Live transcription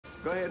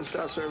Go ahead and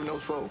start serving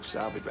those folks.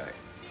 I'll be back.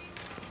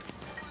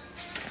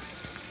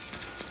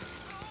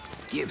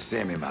 Give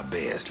Sammy my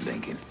best,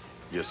 Lincoln.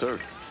 Yes, sir.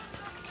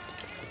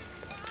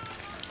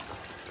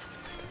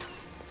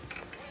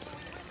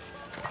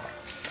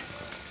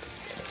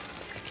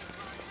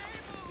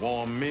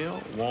 Warm meal,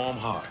 warm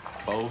heart.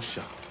 Oh,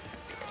 shot.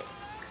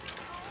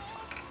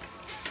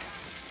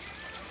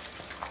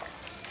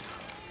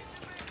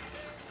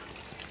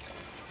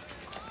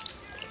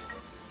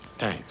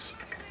 Thanks.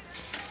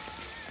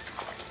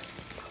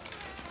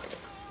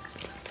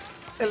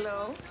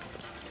 Hello?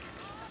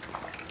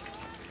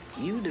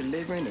 You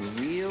delivering a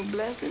real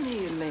blessing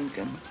here,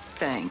 Lincoln.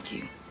 Thank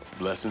you.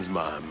 Blessing's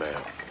mine,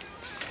 ma'am.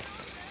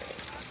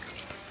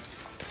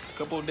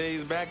 Couple of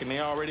days back and they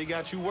already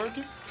got you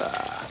working?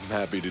 I'm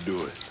happy to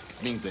do it.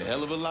 Means a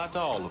hell of a lot to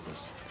all of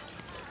us.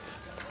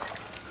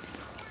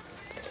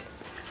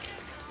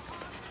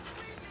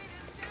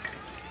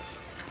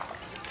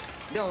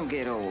 Don't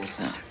get old,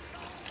 son.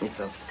 It's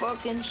a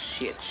fucking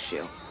shit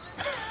show.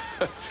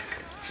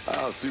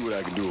 I'll see what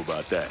I can do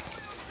about that.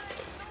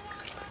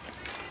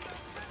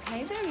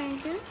 Hey there,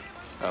 Lincoln.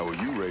 How are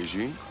you,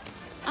 Regine?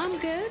 I'm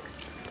good.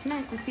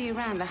 Nice to see you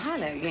around the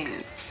holler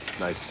again.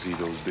 Nice to see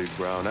those big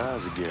brown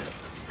eyes again.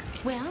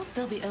 Well,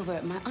 they'll be over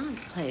at my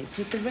aunt's place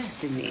with the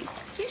rest of me.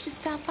 You should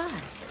stop by.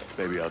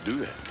 Maybe I'll do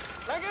that.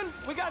 Lincoln,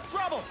 we got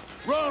trouble!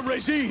 Run,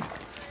 Regine!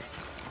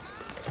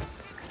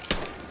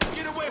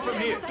 Get away from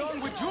here! Done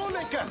with you,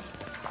 Lincoln!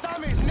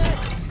 Sammy's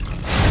next!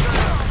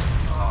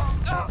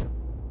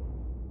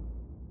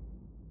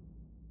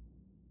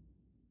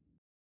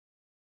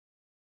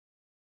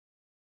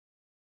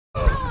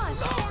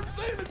 Lord,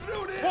 save us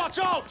through this! Watch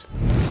out!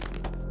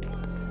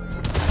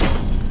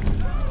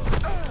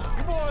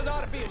 You boys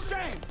ought to be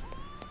ashamed!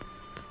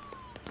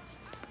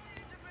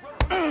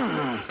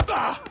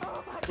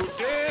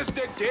 Today's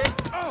the day.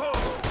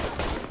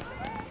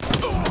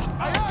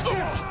 I got you!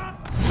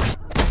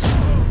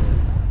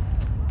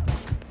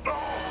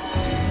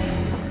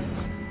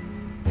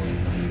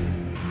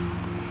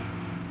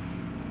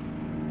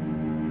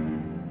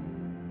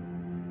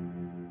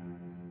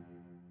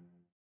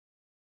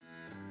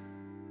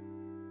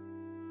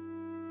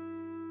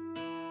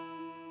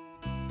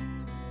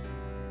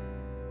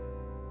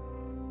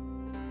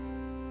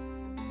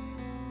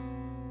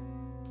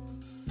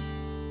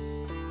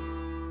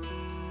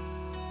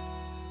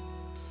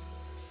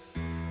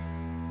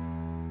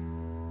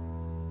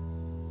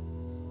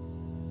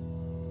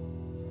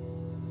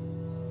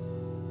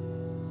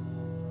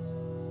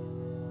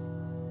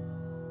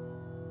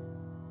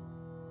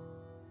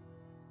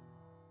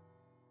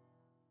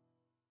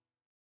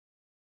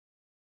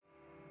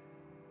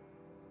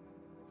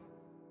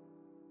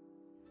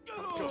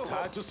 Just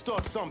had to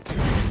start something.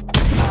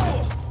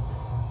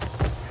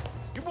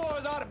 You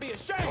boys ought to be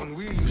ashamed. On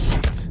we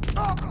shit.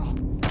 Got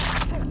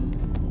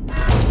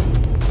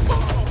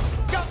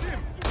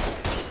him.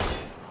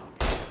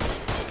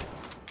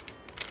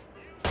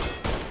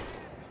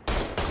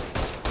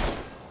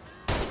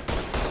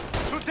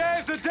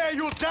 Today's the day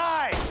you'll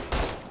die.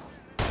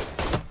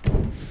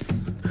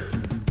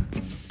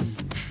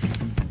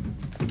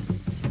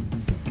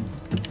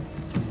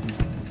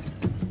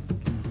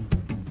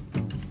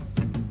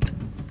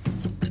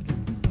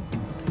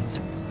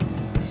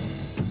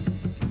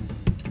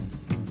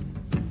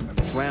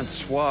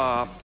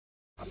 Francois,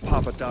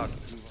 Papa Doc.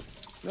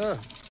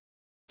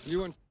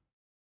 You and...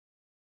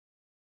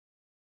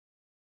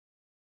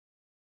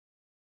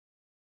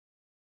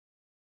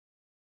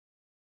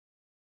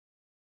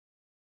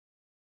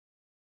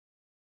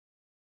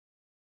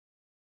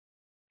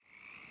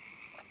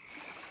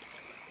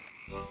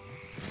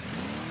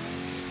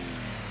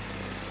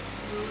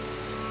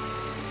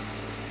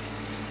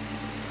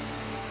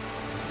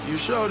 You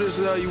sure this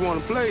is how you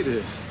want to play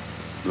this?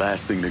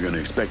 Last thing they're gonna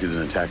expect is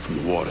an attack from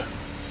the water.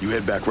 You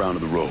head back round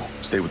to the row.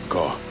 Stay with the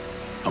car.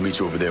 I'll meet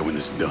you over there when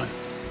this is done.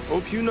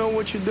 Hope you know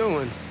what you're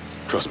doing.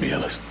 Trust me,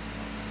 Ellis.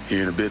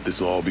 Here in a bit, this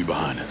will all be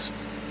behind us.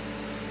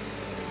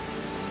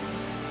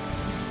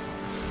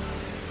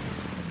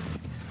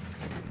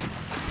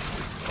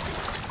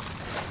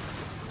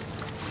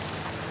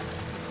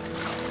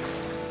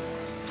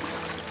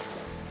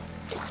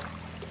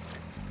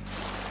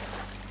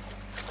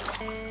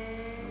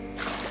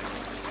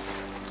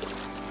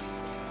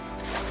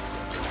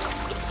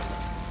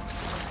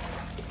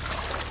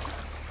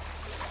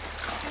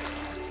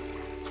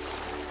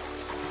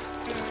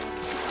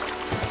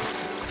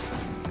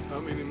 How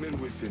many men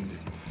we sending?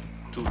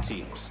 2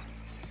 teams.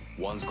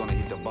 One's gonna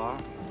hit the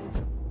bar.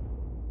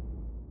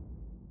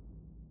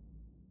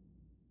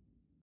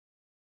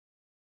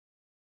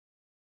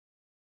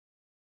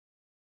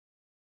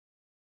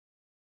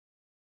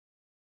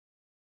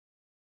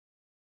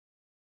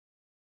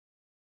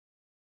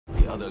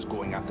 The other's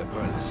going after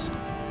Perlis.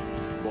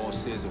 Boss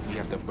says if we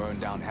have to burn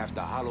down half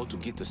the hollow to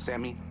get to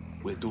Sammy,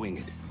 we're doing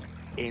it.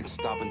 Ain't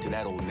stopping till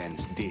that old man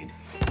is dead.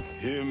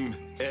 Him,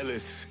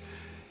 Ellis,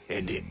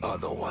 and the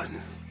other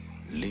one.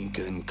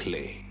 Lincoln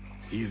Clay.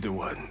 He's the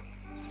one.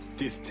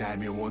 This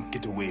time he won't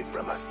get away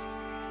from us.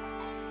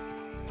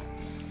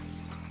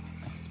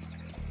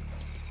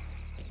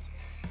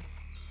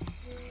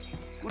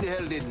 Who the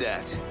hell did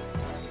that?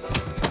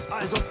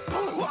 Eyes up.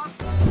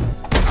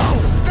 I'll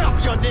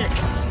snap your neck!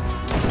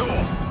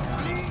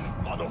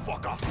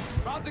 Motherfucker!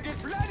 About to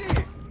get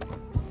bloody!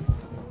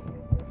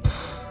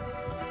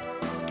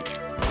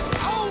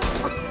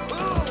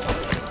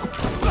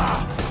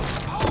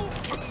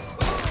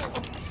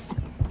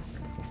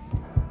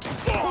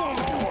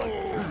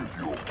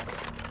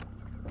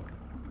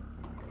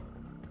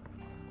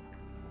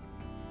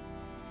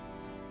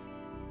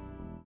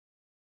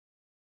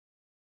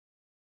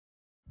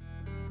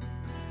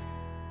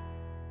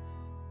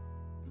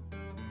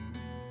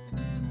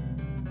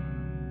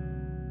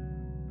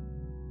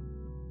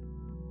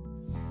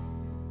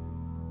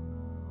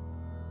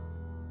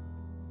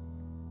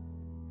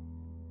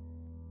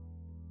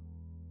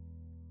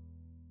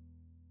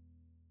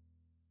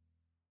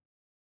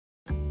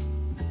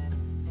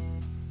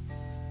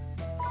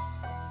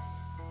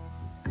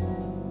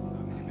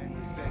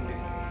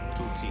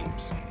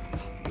 Teams.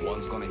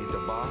 One's gonna hit the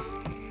bar,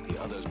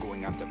 the other's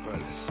going after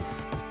Perlis.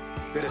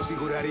 Better see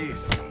who that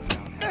is.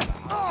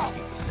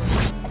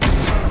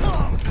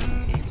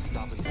 Ain't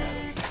stopping that.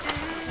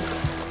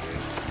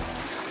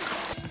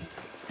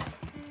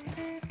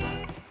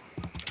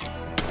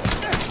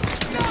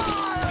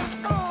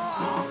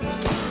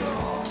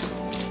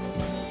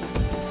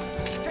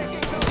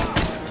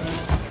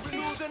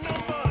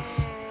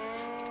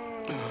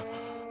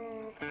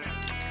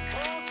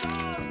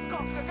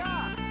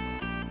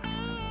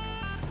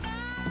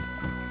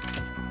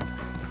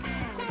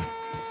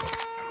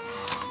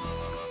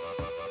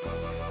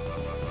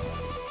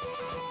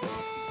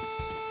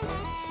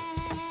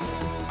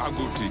 I'll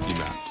go take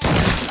him out.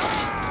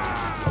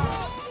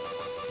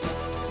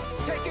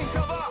 Taking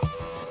cover!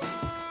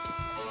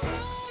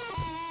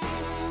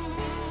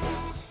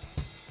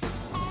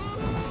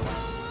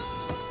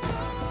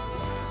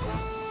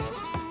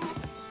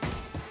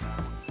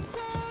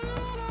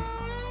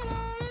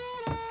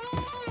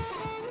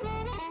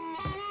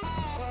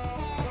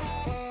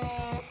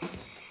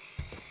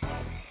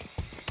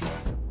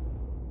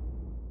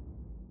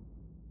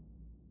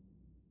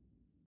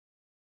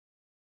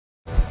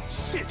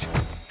 Shit!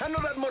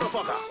 Handle that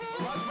motherfucker!